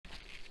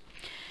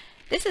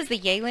This is the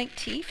Yealink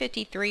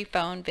T53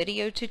 phone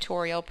video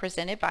tutorial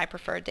presented by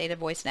Preferred Data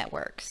Voice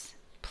Networks.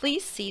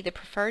 Please see the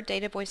Preferred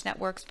Data Voice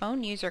Networks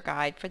phone user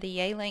guide for the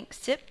Yealink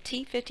SIP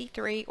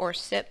T53 or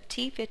SIP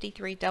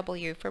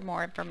T53W for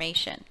more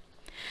information.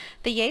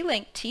 The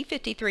Yealink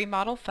T53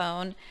 model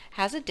phone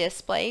has a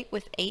display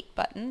with 8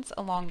 buttons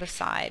along the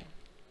side.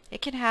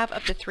 It can have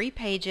up to 3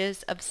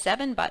 pages of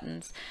 7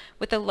 buttons,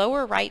 with the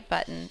lower right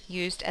button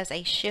used as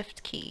a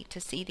shift key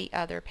to see the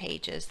other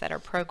pages that are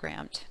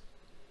programmed.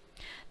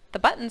 The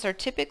buttons are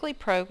typically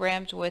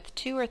programmed with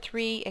 2 or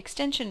 3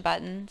 extension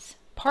buttons,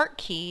 part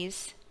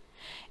keys,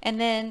 and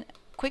then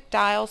quick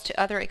dials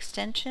to other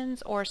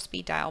extensions or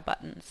speed dial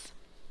buttons.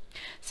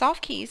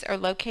 Soft keys are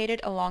located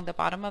along the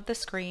bottom of the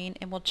screen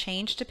and will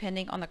change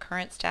depending on the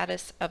current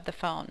status of the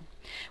phone.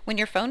 When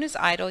your phone is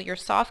idle, your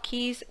soft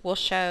keys will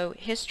show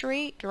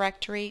History,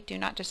 Directory, Do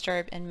Not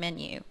Disturb, and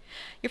Menu.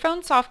 Your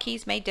phone's soft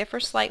keys may differ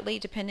slightly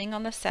depending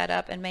on the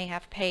setup and may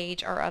have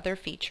page or other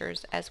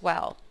features as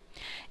well.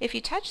 If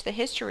you touch the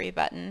History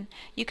button,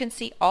 you can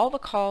see all the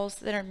calls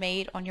that are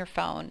made on your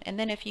phone, and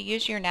then if you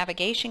use your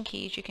navigation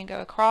keys, you can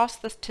go across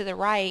to the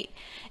right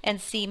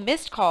and see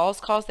missed calls,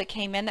 calls that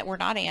came in that were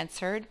not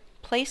answered,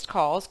 placed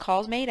calls,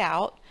 calls made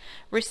out,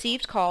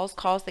 received calls,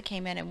 calls that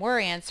came in and were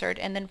answered,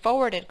 and then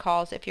forwarded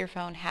calls if your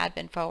phone had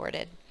been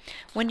forwarded.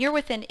 When you're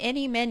within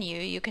any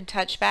menu, you can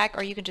touch back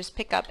or you can just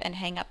pick up and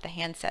hang up the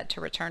handset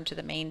to return to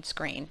the main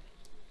screen.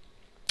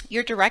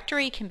 Your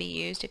directory can be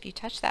used if you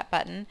touch that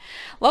button.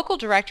 Local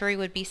directory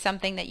would be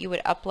something that you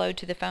would upload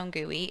to the phone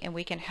GUI, and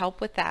we can help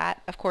with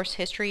that. Of course,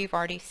 history you've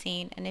already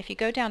seen, and if you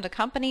go down to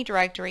company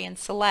directory and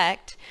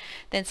select,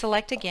 then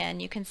select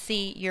again, you can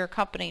see your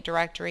company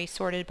directory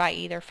sorted by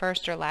either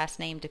first or last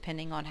name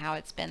depending on how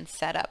it's been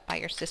set up by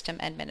your system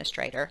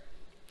administrator.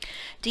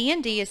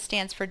 D&D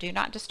stands for Do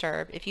Not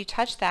Disturb. If you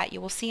touch that,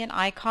 you will see an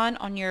icon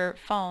on your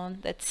phone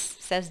that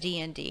says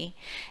D&D,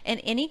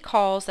 and any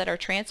calls that are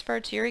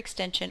transferred to your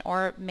extension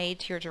or made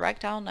to your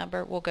direct dial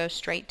number will go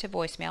straight to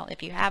voicemail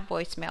if you have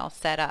voicemail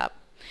set up.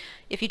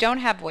 If you don't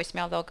have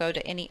voicemail, they'll go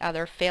to any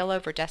other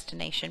failover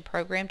destination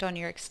programmed on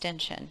your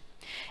extension.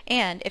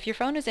 And if your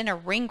phone is in a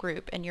ring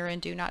group and you're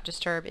in Do Not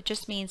Disturb, it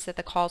just means that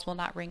the calls will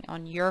not ring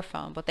on your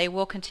phone, but they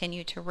will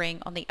continue to ring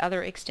on the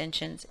other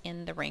extensions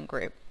in the ring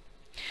group.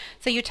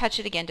 So you touch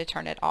it again to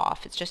turn it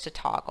off. It's just a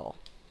toggle.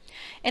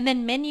 And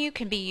then menu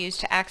can be used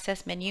to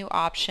access menu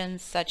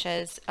options such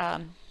as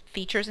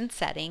features and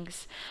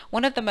settings.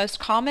 One of the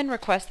most common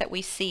requests that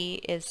we see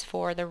is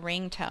for the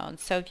ringtone.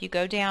 So if you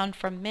go down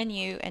from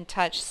menu and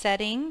touch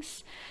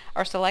settings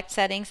or select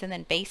settings and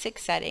then basic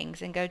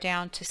settings and go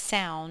down to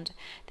sound,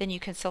 then you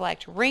can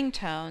select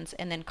ringtones,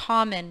 and then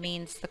common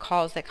means the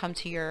calls that come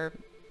to your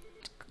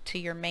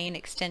main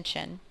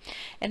extension,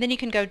 and then you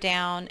can go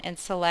down and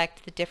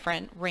select the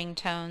different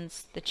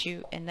ringtones that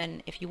and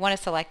then if you want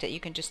to select it, you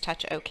can just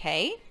touch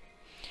OK.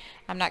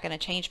 I'm not going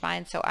to change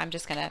mine, so I'm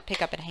just going to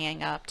pick up and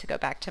hang up to go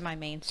back to my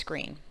main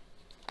screen.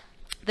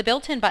 The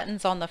built-in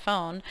buttons on the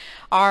phone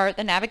are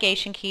the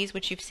navigation keys,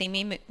 which you've seen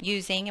me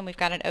using, and we've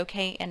got an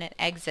OK and an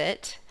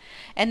exit.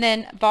 And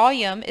then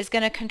volume is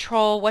going to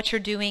control what you're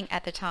doing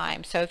at the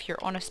time. So if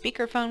you're on a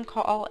speakerphone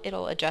call,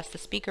 it'll adjust the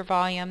speaker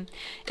volume.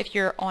 If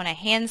you're on a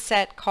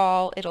handset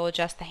call, it'll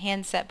adjust the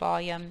handset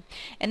volume.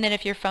 And then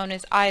if your phone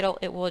is idle,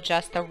 it will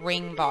adjust the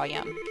ring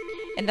volume.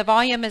 And the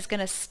volume is going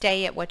to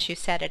stay at what you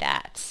set it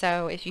at.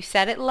 So if you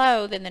set it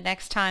low, then the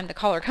next time the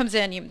caller comes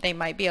in, they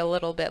might be a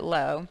little bit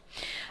low.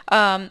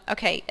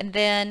 Okay, and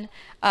then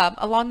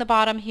along the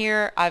bottom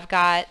here, I've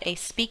got a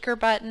speaker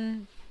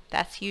button.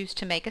 That's used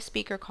to make a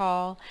speaker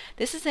call.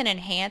 This is an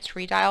enhanced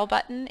redial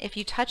button. If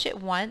you touch it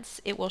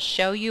once, it will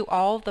show you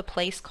all the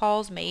place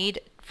calls made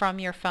from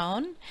your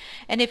phone,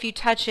 and if you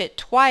touch it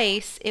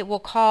twice, it will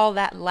call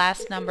that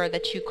last number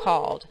that you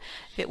called.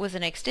 If it was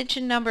an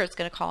extension number, it's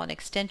going to call an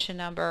extension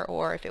number,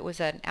 or if it was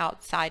an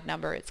outside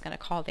number, it's going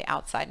to call the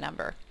outside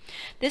number.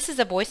 This is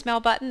a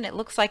voicemail button. It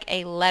looks like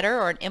a letter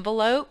or an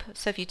envelope,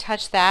 so if you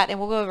touch that, and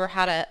we'll go over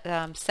how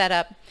to set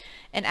up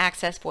and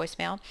access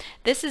voicemail.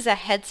 This is a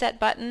headset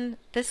button.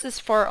 This is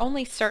for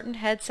only certain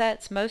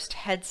headsets. Most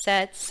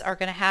headsets are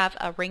going to have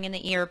a ring in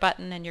the ear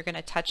button, and you're going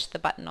to touch the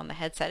button on the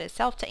headset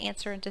itself to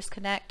answer and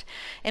disconnect.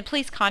 And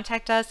please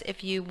contact us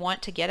if you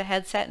want to get a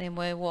headset, and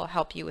we will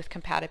help you with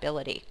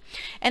compatibility.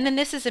 And then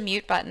this is a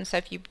mute button, so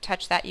if you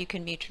touch that, you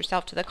can mute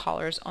yourself to the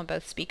callers on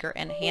both speaker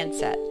and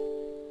handset.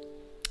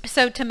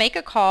 So to make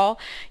a call,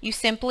 you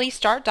simply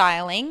start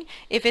dialing.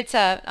 If it's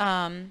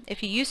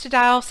if you used to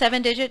dial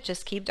 7-digit,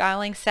 just keep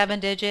dialing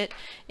 7-digit.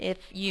 If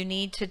you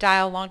need to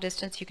dial long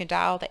distance, you can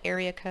dial the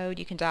area code.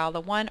 You can dial the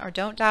 1 or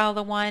don't dial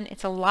the 1.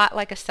 It's a lot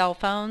like a cell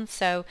phone,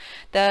 so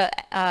the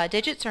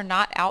digits are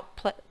not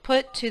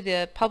output to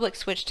the public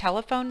switch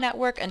telephone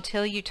network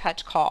until you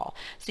touch call.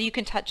 So you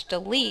can touch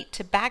delete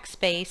to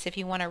backspace if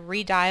you want to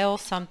redial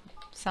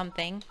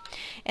something,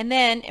 and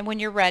then when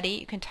you're ready,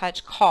 you can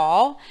touch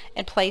call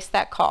and place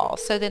that call.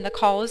 So then the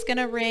call is going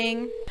to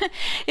ring.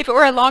 If it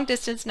were a long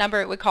distance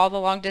number, it would call the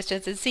long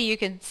distance, and you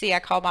can see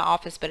I called my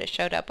office, but it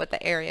showed up with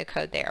the area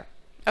code there.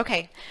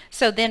 Okay,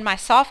 so then my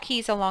soft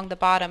keys along the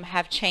bottom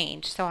have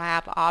changed. So I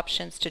have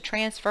options to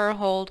transfer,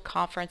 hold,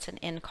 conference, and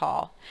end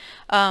call.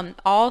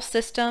 All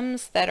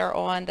systems that are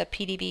on the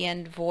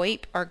PDVN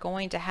VoIP are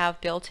going to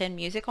have built-in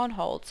music on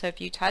hold. So if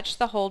you touch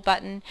the hold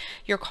button,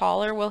 your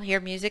caller will hear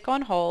music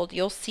on hold.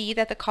 You'll see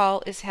that the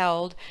call is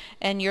held,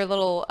 and your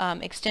little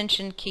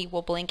extension key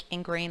will blink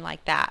in green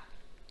like that.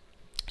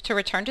 To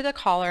return to the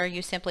caller,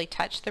 you simply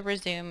touch the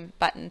resume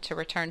button to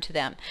return to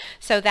them.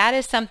 So that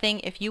is something,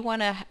 if you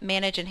want to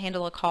manage and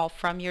handle a call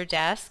from your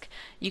desk,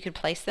 you can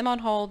place them on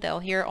hold, they'll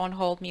hear on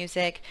hold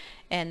music,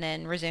 and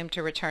then resume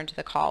to return to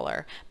the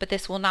caller. But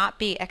this will not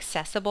be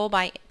accessible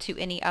to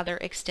any other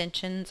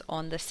extensions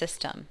on the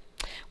system.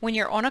 When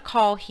you're on a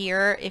call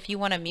here, if you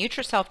want to mute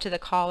yourself to the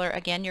caller,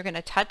 again, you're going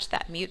to touch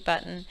that mute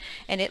button,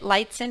 and it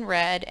lights in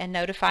red and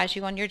notifies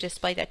you on your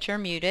display that you're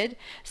muted.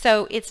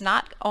 So it's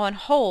not on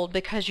hold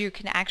because you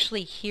can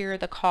actually hear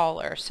the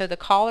caller. So the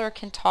caller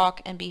can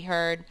talk and be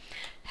heard,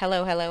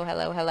 hello, hello,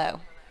 hello,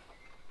 hello,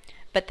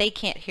 but they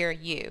can't hear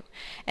you.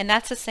 And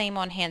that's the same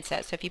on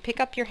handset. So if you pick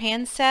up your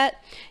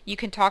handset, you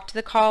can talk to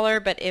the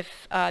caller, but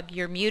if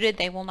you're muted,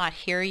 they will not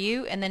hear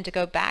you. And then to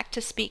go back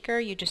to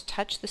speaker, you just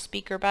touch the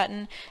speaker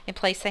button and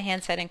place the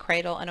handset in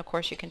cradle, and of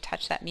course you can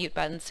touch that mute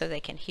button so they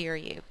can hear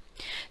you.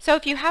 So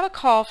if you have a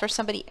call for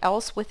somebody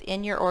else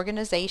within your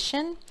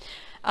organization,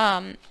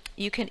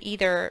 you can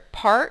either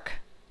park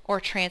or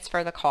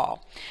transfer the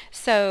call.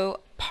 So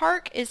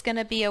park is going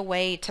to be a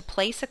way to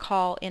place a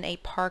call in a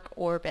park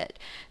orbit.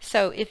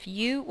 So if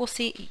you will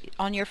see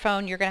on your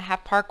phone, you're going to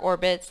have park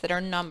orbits that are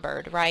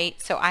numbered,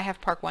 right? So I have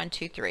park 1,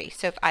 2, 3.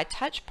 So if I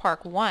touch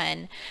park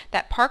 1,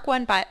 that park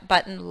 1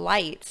 button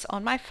lights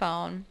on my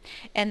phone,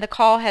 and the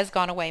call has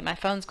gone away. My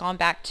phone's gone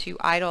back to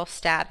idle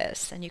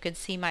status, and you can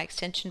see my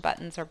extension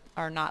buttons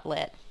are not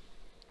lit.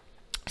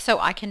 So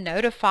I can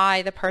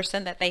notify the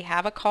person that they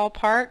have a call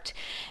parked,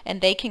 and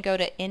they can go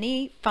to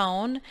any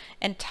phone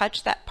and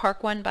touch that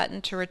park 1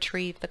 button to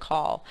retrieve the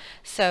call.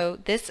 So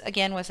this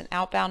again was an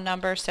outbound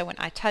number, so when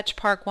I touch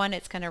park 1,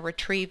 it's going to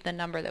retrieve the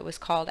number that was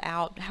called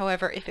out.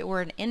 However, if it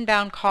were an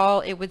inbound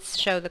call, it would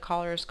show the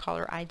caller's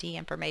caller ID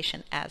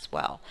information as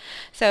well.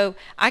 So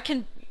I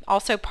can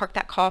also park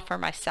that call for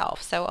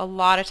myself. So a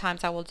lot of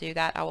times I will do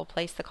that. I will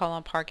place the call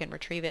on park and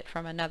retrieve it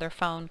from another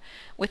phone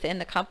within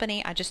the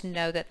company. I just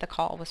know that the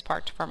call was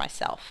parked for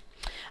myself.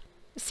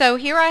 So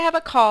here I have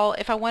a call.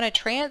 If I want to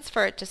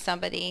transfer it to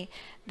somebody,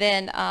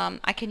 then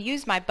I can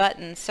use my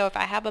buttons. So if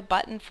I have a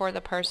button for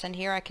the person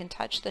here, I can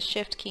touch the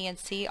shift key and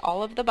see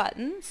all of the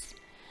buttons.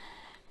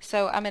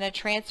 So I'm going to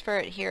transfer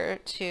it here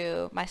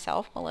to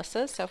myself,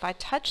 Melissa. So if I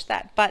touch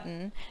that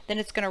button, then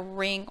it's going to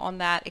ring on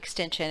that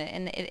extension,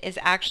 and it is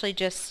actually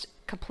just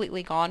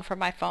completely gone from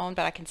my phone,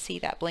 but I can see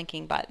that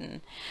blinking button.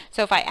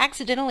 So if I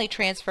accidentally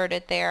transferred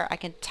it there, I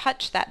can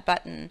touch that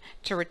button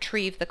to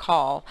retrieve the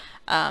call.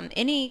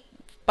 Any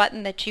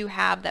button that you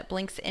have that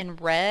blinks in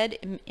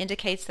red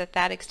indicates that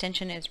that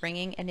extension is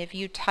ringing, and if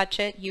you touch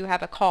it, you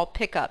have a call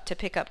pickup to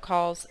pick up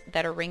calls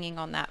that are ringing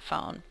on that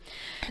phone.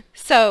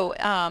 So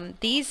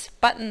these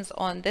buttons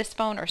on this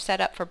phone are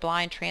set up for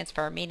blind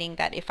transfer, meaning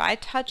that if I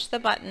touch the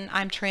button,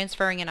 I'm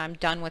transferring and I'm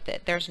done with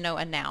it. There's no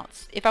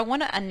announce. If I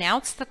want to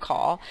announce the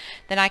call,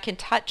 then I can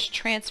touch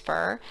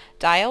transfer,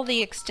 dial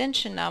the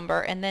extension number,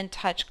 and then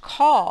touch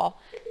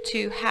call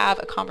to have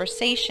a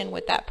conversation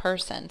with that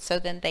person. So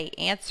then they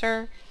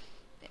answer,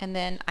 and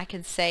then I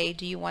can say,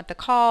 do you want the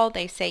call?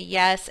 They say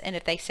yes, and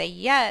if they say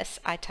yes,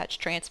 I touch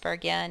transfer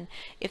again.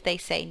 If they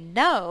say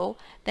no,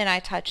 then I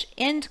touch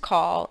end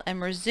call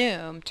and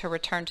resume to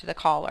return to the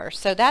caller.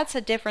 So that's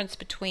a difference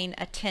between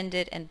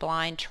attended and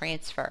blind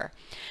transfer.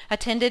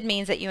 Attended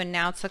means that you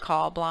announce the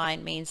call.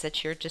 Blind means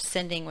that you're just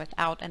sending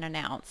without an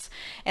announce.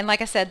 And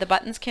like I said, the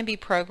buttons can be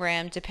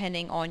programmed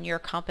depending on your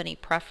company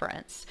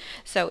preference.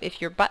 So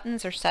if your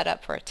buttons are set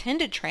up for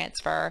attended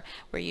transfer,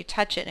 where you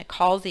touch it and it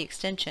calls the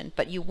extension,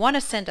 but you want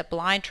to send a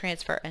blind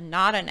transfer and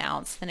not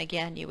announce, then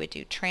again you would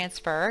do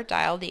transfer,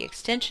 dial the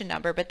extension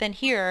number, but then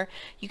here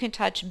you can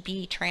touch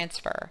B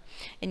transfer,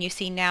 and you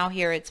see now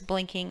here it's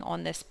blinking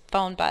on this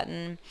phone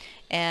button,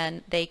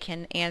 and they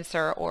can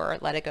answer or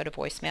let it go to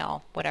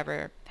voicemail,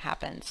 whatever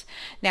happens.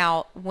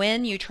 Now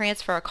when you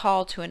transfer a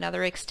call to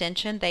another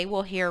extension, they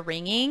will hear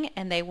ringing,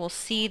 and they will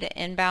see the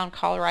inbound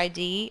caller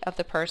ID of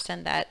the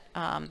person that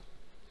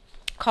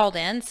called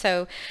in,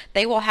 so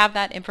they will have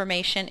that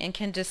information and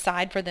can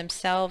decide for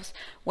themselves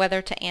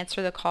whether to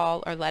answer the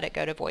call or let it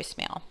go to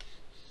voicemail.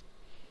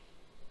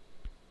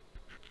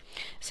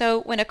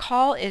 So when a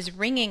call is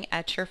ringing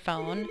at your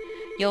phone,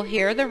 you'll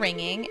hear the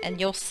ringing, and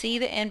you'll see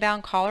the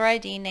inbound caller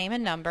ID, name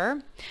and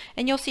number,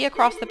 and you'll see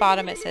across the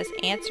bottom it says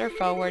answer,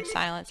 forward,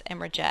 silence,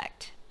 and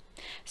reject.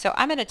 So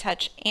I'm going to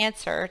touch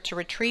answer to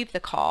retrieve the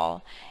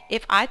call.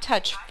 If I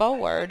touch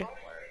forward,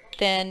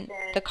 then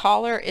the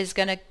caller is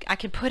going to, I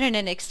can put in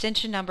an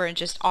extension number and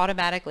just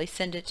automatically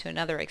send it to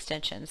another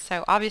extension.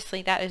 So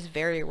obviously that is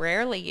very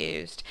rarely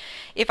used.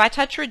 If I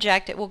touch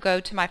reject, it will go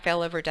to my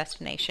failover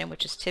destination,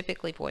 which is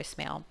typically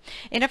voicemail.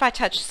 And if I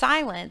touch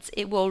silence,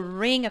 it will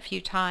ring a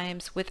few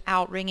times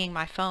without ringing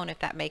my phone, if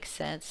that makes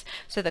sense.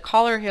 So the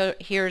caller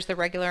hears the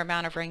regular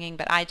amount of ringing,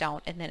 but I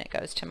don't, and then it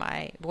goes to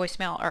my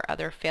voicemail or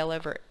other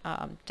failover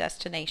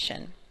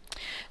destination.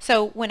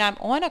 So when I'm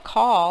on a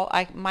call,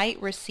 I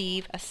might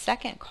receive a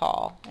second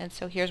call, and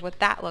so here's what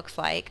that looks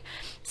like.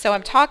 So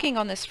I'm talking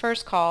on this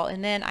first call,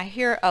 and then I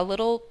hear a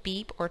little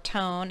beep or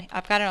tone.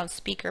 I've got it on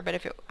speaker, but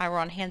if I were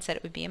on handset,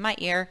 it would be in my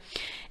ear.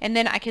 And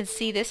then I can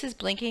see this is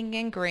blinking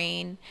in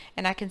green,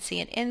 and I can see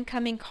an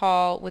incoming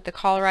call with the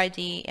caller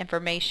ID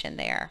information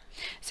there.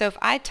 So if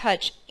I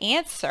touch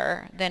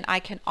answer, then I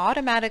can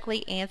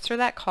automatically answer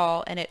that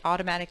call, and it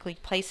automatically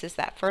places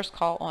that first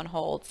call on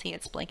hold. See,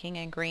 it's blinking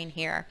in green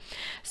here.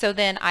 So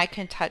then I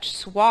can touch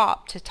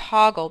swap to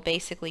toggle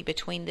basically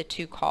between the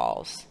two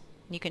calls.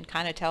 You can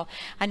kind of tell,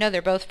 I know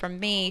they're both from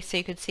me, so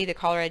you can see the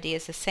caller ID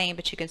is the same,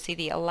 but you can see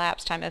the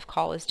elapsed time of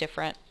call is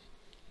different.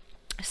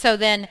 So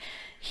then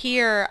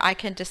here I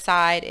can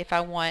decide if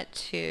I want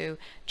to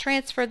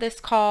transfer this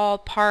call,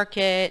 park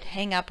it,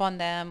 hang up on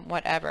them,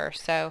 whatever.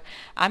 So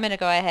I'm going to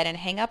go ahead and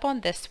hang up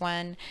on this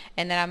one,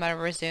 and then I'm going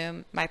to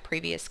resume my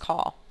previous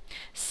call.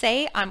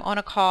 Say I'm on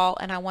a call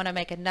and I want to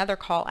make another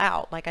call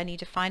out, like I need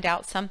to find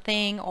out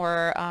something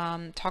or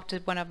talk to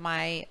one of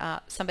my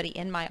somebody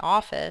in my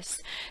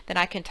office, then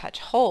I can touch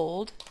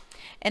hold,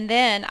 and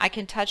then I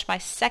can touch my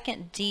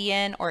second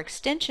DN or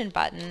extension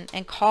button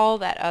and call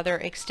that other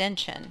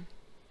extension,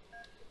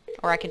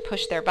 or I can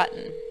push their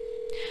button.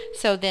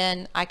 So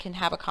then I can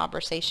have a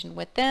conversation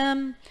with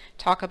them,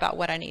 talk about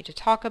what I need to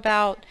talk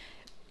about,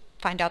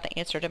 find out the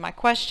answer to my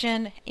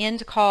question,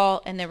 end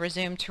call, and then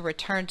resume to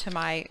return to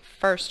my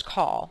first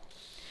call.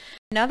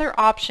 Another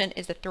option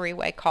is a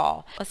three-way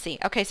call. Let's see.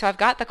 Okay, so I've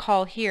got the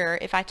call here.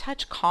 If I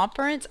touch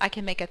conference, I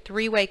can make a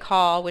three-way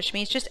call, which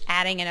means just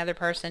adding another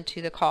person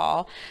to the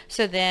call.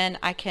 So then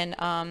I can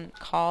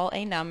call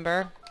a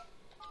number.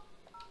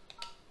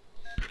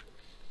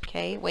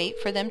 Okay, wait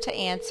for them to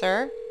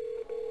answer.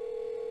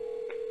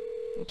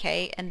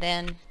 Okay, and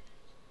then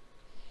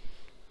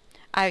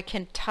I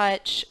can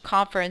touch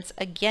conference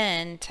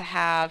again to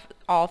have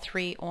all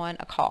three on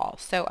a call.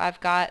 So I've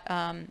got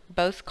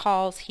both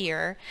calls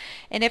here,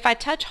 and if I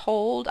touch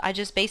hold, I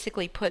just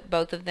basically put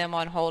both of them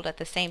on hold at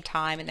the same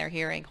time and they're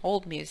hearing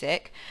hold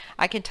music.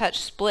 I can touch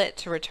split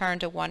to return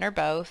to one or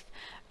both,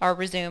 or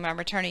resume, I'm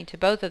returning to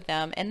both of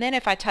them. And then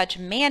if I touch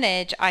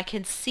manage, I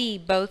can see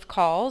both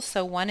calls.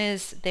 So one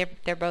is,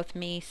 they're both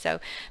me, so,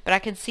 but I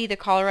can see the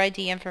caller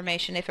ID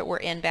information if it were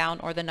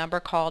inbound, or the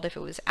number called if it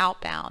was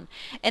outbound.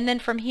 And then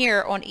from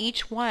here on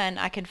each one,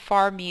 I can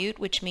far mute,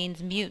 which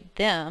means mute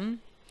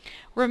them,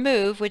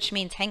 remove, which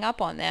means hang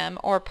up on them,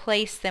 or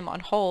place them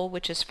on hold,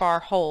 which is far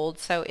hold.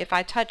 So if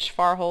I touch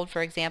far hold,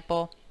 for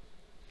example,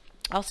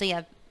 I'll see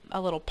a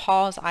little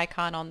pause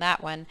icon on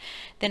that one.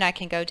 Then I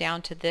can go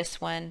down to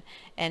this one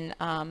and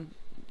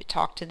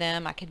talk to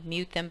them. I can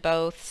mute them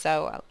both.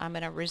 So I'm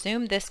going to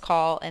resume this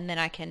call, and then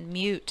I can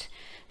mute.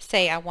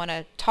 Say I want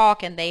to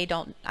talk and I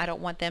don't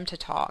want them to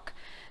talk.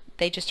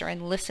 They just are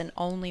in listen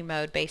only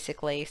mode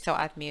basically, so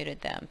I've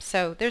muted them.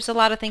 So there's a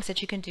lot of things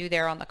that you can do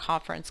there on the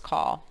conference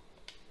call.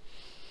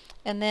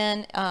 And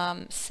then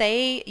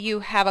say you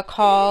have a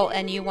call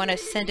and you want to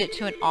send it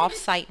to an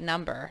off-site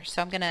number.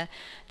 So I'm going to,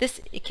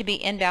 it can be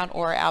inbound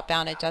or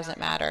outbound, it doesn't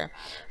matter.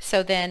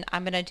 So then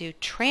I'm going to do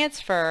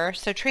transfer.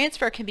 So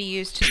transfer can be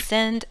used to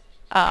send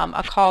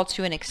a call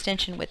to an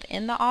extension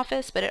within the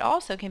office, but it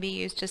also can be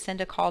used to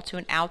send a call to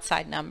an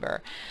outside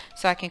number.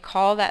 So I can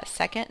call that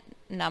second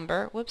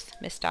number, whoops,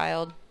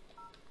 misdialed.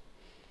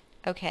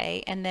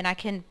 Okay, and then I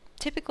can,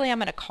 typically I'm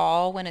going to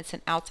call when it's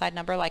an outside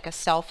number like a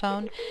cell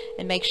phone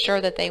and make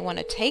sure that they want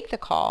to take the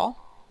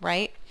call,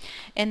 right?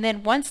 And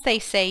then once they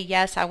say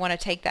yes, I want to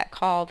take that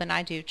call, then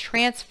I do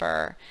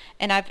transfer,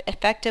 and I've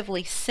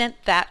effectively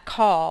sent that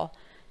call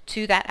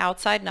to that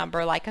outside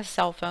number like a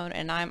cell phone,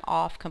 and I'm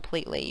off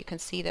completely. You can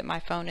see that my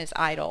phone is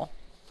idle.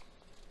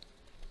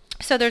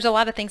 So there's a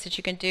lot of things that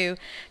you can do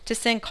to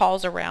send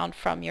calls around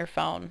from your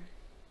phone.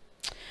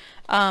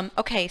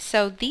 Okay,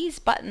 so these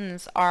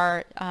buttons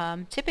are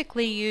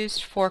typically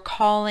used for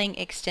calling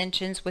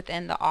extensions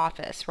within the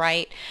office,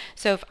 right?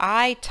 So if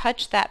I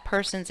touch that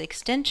person's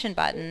extension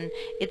button,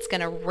 it's going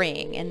to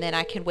ring, and then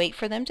I can wait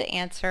for them to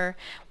answer.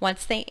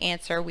 Once they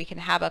answer, we can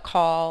have a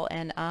call,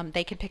 and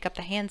they can pick up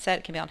the handset.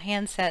 It can be on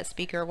handset,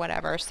 speaker,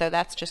 whatever. So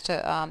that's just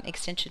a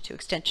extension to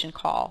extension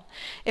call.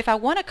 If I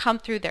want to come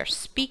through their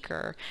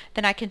speaker,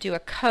 then I can do a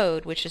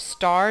code, which is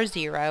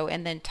 *0,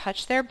 and then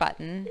touch their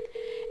button,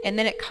 and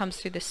then it comes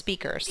through the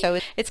speaker. So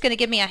it's going to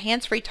give me a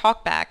hands-free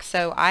talkback,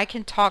 so I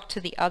can talk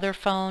to the other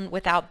phone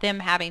without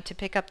them having to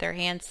pick up their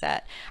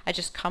handset. I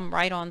just come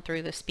right on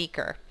through the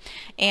speaker.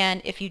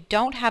 And if you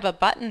don't have a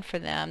button for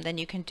them, then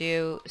you can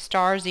do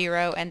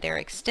 *0 and their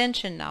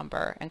extension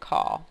number and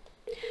call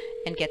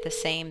and get the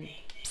same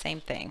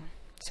thing.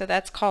 So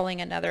that's calling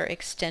another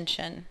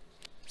extension.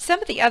 Some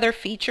of the other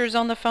features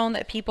on the phone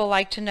that people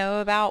like to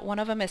know about, one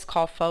of them is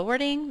call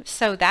forwarding.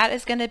 So that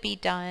is going to be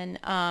done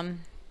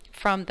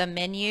from the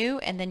menu,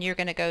 and then you're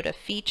going to go to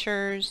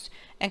features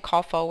and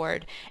call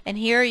forward, and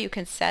here you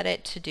can set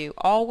it to do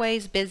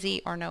always,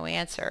 busy, or no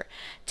answer.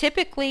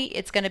 Typically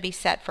it's going to be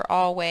set for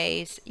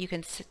always. You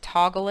can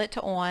toggle it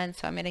to on,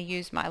 so I'm going to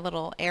use my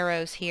little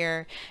arrows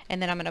here, and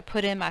then I'm going to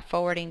put in my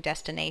forwarding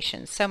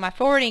destination. So my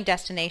forwarding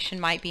destination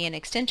might be an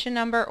extension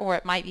number, or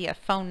it might be a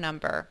phone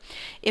number.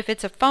 If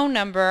it's a phone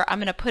number, I'm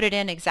going to put it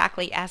in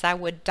exactly as I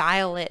would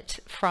dial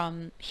it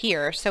from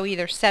here, so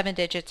either 7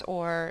 digits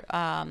or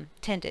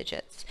 10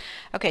 digits.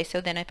 Okay, so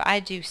then if I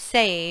do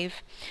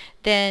save,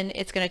 then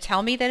it's going to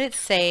tell me that it's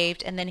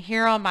saved, and then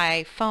here on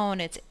my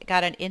phone it's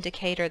got an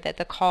indicator that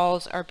the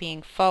calls are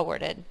being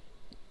forwarded.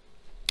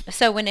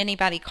 So when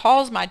anybody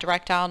calls my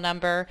direct dial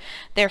number,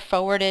 they're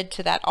forwarded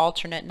to that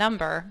alternate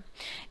number,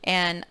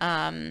 and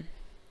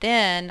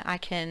then I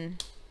can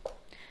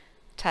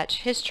touch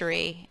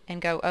history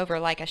and go over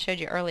like I showed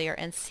you earlier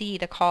and see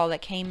the call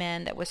that came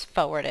in that was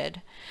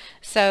forwarded.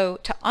 So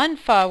to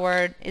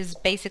unforward is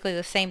basically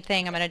the same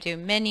thing. I'm going to do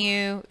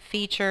menu,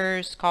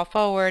 features, call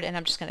forward, and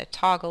I'm just going to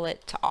toggle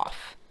it to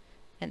off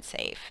and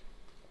save.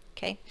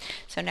 Okay,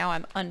 so now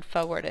I'm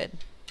unforwarded.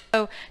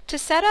 So to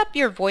set up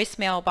your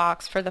voicemail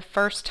box for the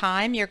first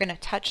time, you're going to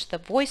touch the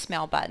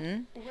voicemail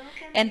button,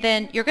 and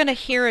then you're going to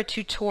hear a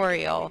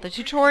tutorial. The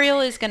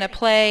tutorial is going to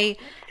play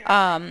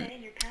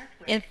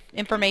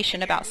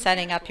information about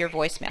setting up your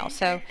voicemail.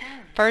 So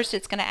first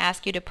it's going to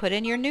ask you to put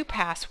in your new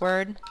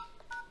password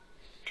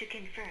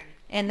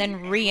and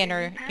then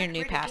re-enter your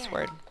new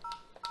password.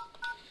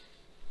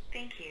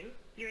 Thank you.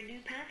 Your new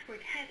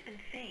password has been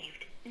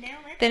saved.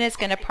 Then it's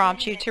going to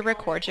prompt you to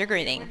record your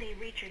greeting. When they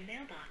reach your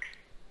mailbox,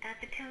 at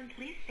the tone,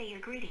 please say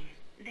your greeting.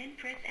 Then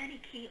press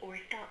any key or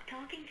stop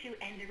talking to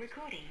end the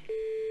recording.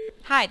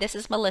 Hi, this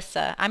is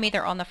Melissa. I'm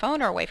either on the phone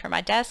or away from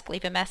my desk.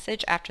 Leave a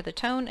message after the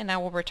tone and I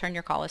will return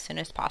your call as soon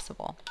as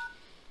possible.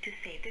 To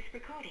save this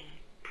recording,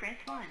 press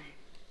 1.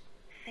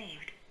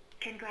 Saved.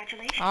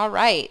 Congratulations.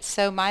 Alright,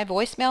 so my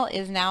voicemail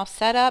is now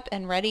set up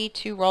and ready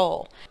to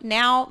roll.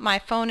 Now my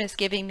phone is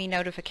giving me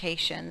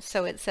notifications.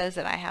 So it says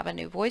that I have a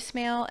new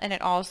voicemail, and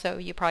it also,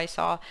 you probably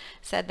saw,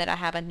 said that I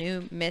have a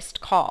new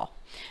missed call.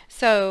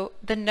 So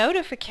the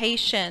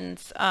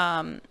notifications,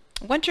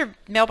 once your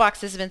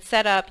mailbox has been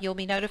set up, you'll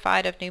be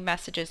notified of new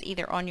messages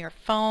either on your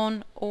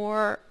phone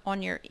or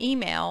on your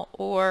email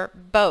or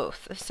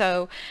both.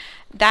 So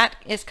that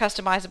is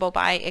customizable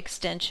by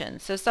extension.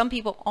 So some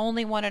people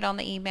only want it on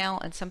the email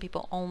and some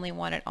people only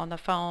want it on the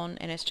phone,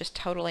 and it's just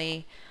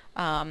totally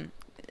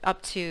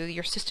up to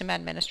your system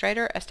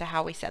administrator as to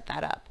how we set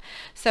that up.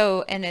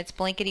 So, and it's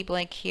blankety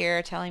blank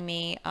here telling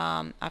me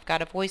I've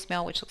got a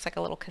voicemail which looks like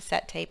a little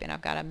cassette tape, and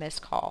I've got a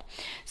missed call.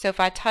 So if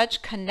I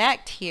touch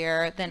connect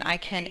here, then I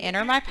can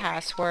enter my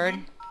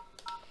password,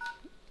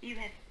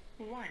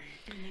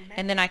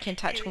 and then I can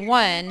touch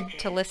 1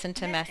 to listen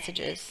to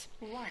messages.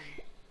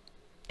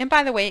 And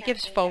by the way, it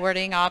gives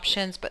forwarding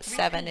options, but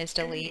 7 is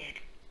delete.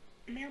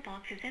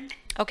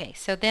 Okay,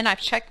 so then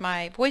I've checked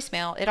my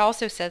voicemail. It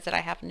also says that I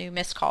have new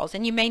missed calls,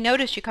 and you may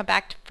notice you come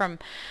back from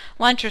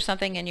lunch or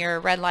something and your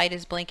red light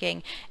is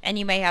blinking and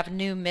you may have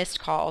new missed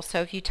calls.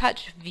 So if you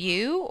touch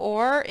view,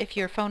 or if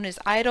your phone is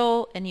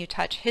idle and you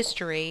touch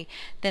history,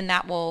 then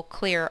that will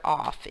clear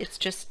off. It's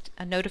just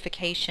a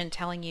notification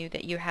telling you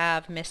that you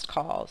have missed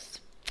calls.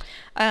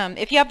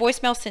 If you have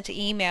voicemail sent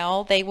to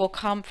email, they will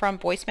come from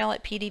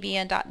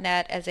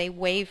voicemail@pdvn.net as a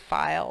WAV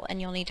file, and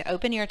you'll need to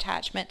open your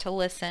attachment to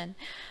listen.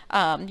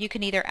 You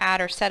can either add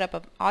or set up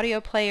an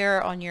audio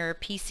player on your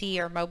PC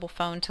or mobile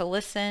phone to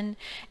listen,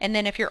 and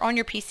then if you're on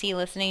your PC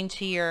listening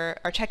to your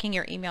or checking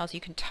your emails,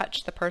 you can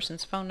touch the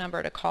person's phone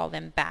number to call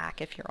them back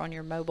if you're on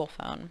your mobile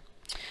phone.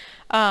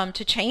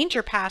 To change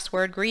your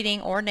password,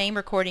 greeting, or name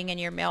recording in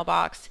your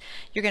mailbox,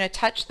 you're going to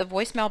touch the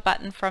voicemail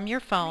button from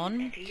your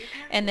phone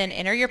and then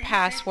enter your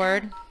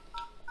password,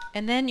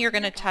 and then you're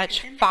going to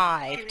touch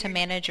 5 to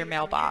manage your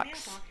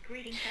mailbox,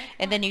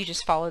 and then you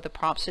just follow the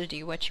prompts to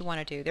do what you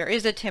want to do. There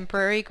is a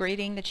temporary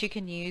greeting that you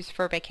can use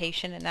for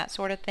vacation and that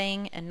sort of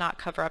thing, and not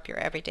cover up your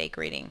everyday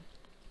greeting.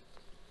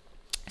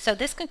 So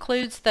this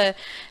concludes the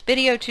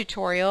video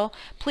tutorial.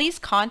 Please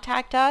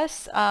contact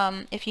us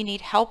if you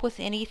need help with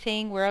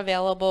anything. We're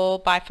available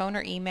by phone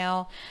or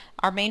email.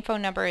 Our main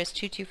phone number is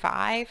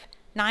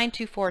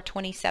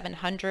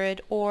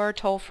 225-924-2700 or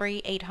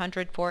toll-free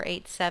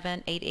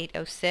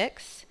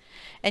 800-487-8806.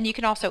 And you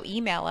can also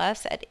email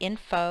us at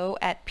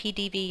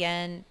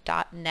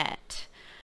info@pdvn.net.